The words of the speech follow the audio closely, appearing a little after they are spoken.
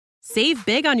Save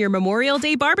big on your Memorial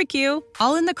Day barbecue,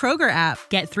 all in the Kroger app.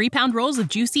 Get 3-pound rolls of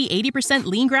juicy 80%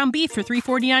 lean ground beef for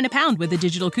 $3.49 a pound with a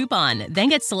digital coupon. Then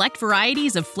get select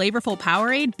varieties of flavorful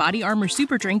Powerade, Body Armor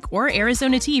Super Drink, or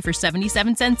Arizona tea for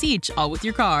 77 cents each, all with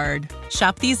your card.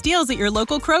 Shop these deals at your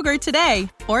local Kroger today,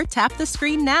 or tap the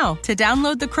screen now to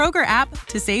download the Kroger app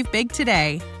to save big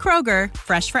today. Kroger,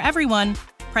 fresh for everyone.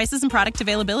 Prices and product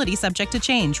availability subject to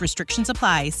change. Restrictions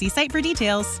apply. See site for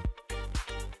details.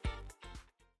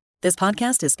 This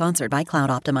podcast is sponsored by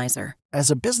Cloud Optimizer. As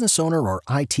a business owner or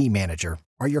IT manager,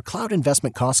 are your cloud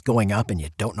investment costs going up and you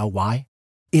don't know why?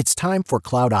 It's time for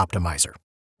Cloud Optimizer.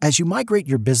 As you migrate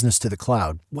your business to the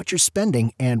cloud, what you're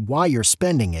spending and why you're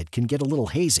spending it can get a little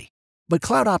hazy. But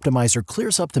Cloud Optimizer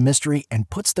clears up the mystery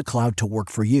and puts the cloud to work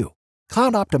for you.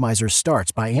 Cloud Optimizer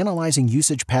starts by analyzing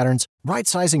usage patterns,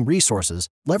 right-sizing resources,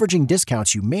 leveraging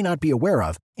discounts you may not be aware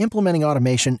of, implementing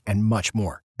automation, and much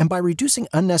more. And by reducing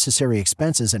unnecessary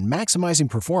expenses and maximizing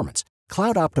performance,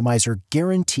 Cloud Optimizer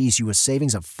guarantees you a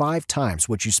savings of 5 times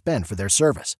what you spend for their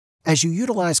service. As you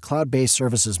utilize cloud-based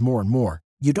services more and more,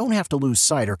 you don't have to lose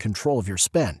sight or control of your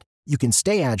spend. You can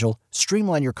stay agile,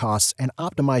 streamline your costs, and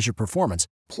optimize your performance,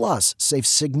 plus save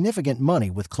significant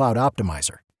money with Cloud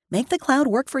Optimizer. Make the cloud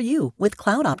work for you with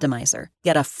Cloud Optimizer.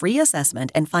 Get a free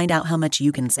assessment and find out how much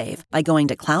you can save by going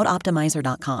to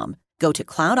cloudoptimizer.com. Go to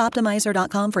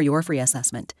cloudoptimizer.com for your free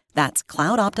assessment. That's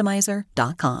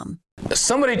cloudoptimizer.com.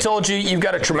 Somebody told you you've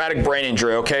got a traumatic brain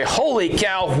injury, okay? Holy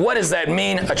cow, what does that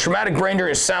mean? A traumatic brain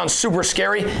injury sounds super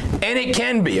scary, and it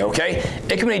can be, okay?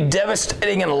 It can be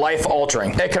devastating and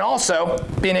life-altering. It can also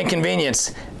be an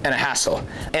inconvenience and a hassle.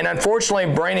 And unfortunately,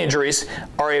 brain injuries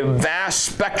are a vast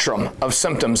spectrum of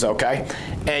symptoms, okay?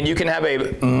 And you can have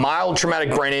a mild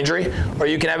traumatic brain injury, or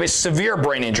you can have a severe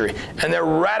brain injury, and they're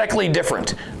radically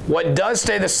different. What does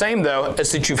stay the same, though,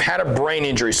 is that you've had a brain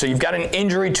injury. So you've got an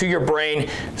injury to your brain,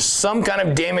 some kind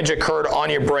of damage occurred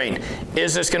on your brain.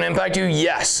 Is this going to impact you?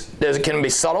 Yes. Can it be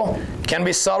subtle? It can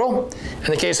be subtle in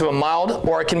the case of a mild,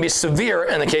 or it can be severe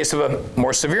in the case of a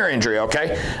more severe injury,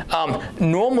 okay?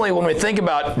 Normally, when we think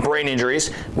about brain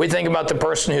injuries, we think about the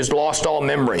person who's lost all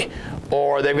memory,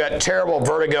 or they've got terrible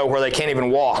vertigo where they can't even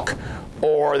walk,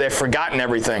 or they've forgotten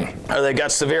everything, or they've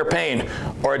got severe pain,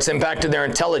 or it's impacted their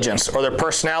intelligence, or their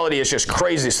personality is just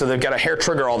crazy, so they've got a hair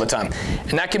trigger all the time.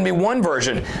 And that can be one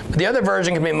version. But the other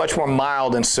version can be much more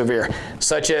mild and severe,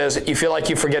 such as you feel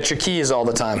like you forget your keys all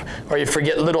the time, or you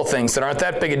forget little things that aren't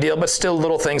that big a deal, but still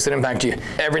little things that impact you.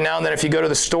 Every now and then, if you go to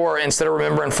the store, instead of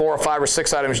remembering 4 or 5 or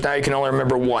 6 items, now you can only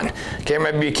remember 1. Okay,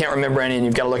 maybe you can't remember any, and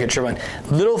you've got to look at your one.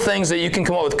 Little things that you can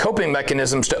come up with coping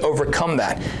mechanisms to overcome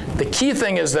that. The key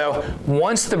thing is, though,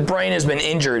 once the brain has been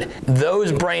injured,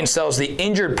 those brain cells, the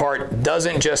injured part,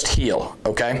 doesn't just heal,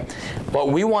 okay? What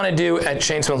we want to do at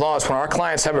Shane Smith Law is when our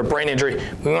clients have a brain injury,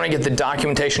 we want to get the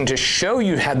documentation to show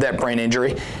you had that brain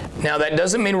injury. Now, that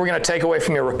doesn't mean we're going to take away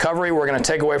from your recovery. We're going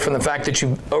to take away from the fact that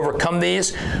you've overcome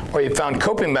these or you've found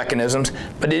coping mechanisms,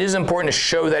 but it is important to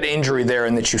show that injury there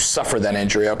and that you suffer that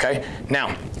injury, okay?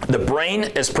 Now, the brain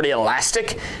is pretty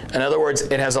elastic. In other words,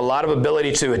 it has a lot of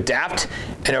ability to adapt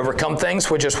and overcome things,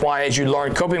 which is why as you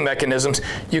learn coping mechanisms,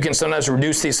 you can sometimes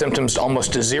reduce these symptoms to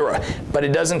almost to zero. But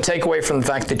it doesn't take away from the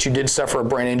fact that you did suffer a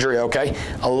brain injury, okay?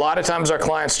 A lot of times our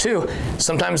clients too,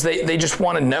 sometimes they just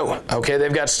want to know, okay?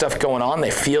 They've got stuff going on.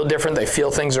 They feel different. They feel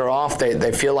things are off.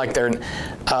 They feel like they're in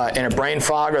a brain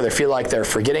fog, or they feel like they're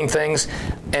forgetting things.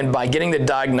 And by getting the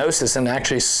diagnosis and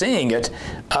actually seeing it,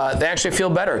 they actually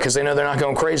feel better because they know they're not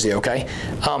going crazy, okay?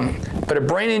 But a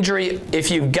brain injury,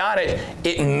 if you've got it,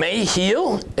 it may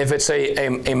heal if it's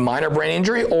a minor brain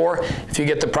injury, or if you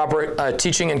get the proper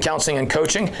teaching and counseling and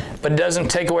coaching, but it doesn't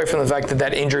take away from the fact that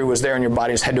that injury was there and your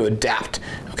body has had to adapt.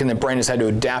 Okay, and the brain has had to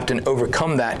adapt and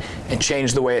overcome that and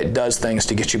change the way it does things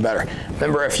to get you better.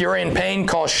 Remember, if you're in pain,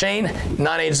 call Shane,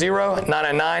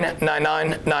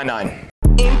 980-999-9999.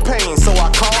 In pain, so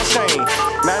I call Shane.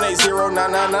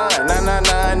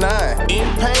 980-999-9999.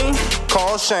 In pain,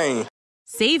 call Shane.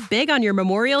 Save big on your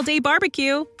Memorial Day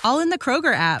barbecue, all in the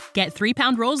Kroger app. Get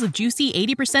 3-pound rolls of juicy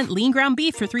 80% lean ground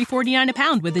beef for $3.49 a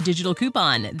pound with a digital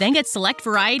coupon. Then get select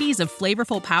varieties of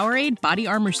flavorful Powerade, Body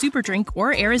Armor Super Drink,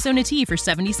 or Arizona tea for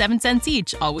 77 cents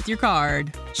each, all with your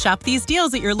card. Shop these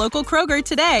deals at your local Kroger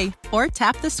today, or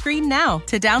tap the screen now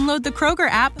to download the Kroger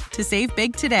app to save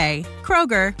big today.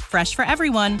 Kroger, fresh for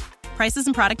everyone. Prices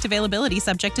and product availability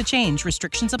subject to change.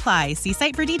 Restrictions apply. See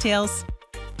site for details.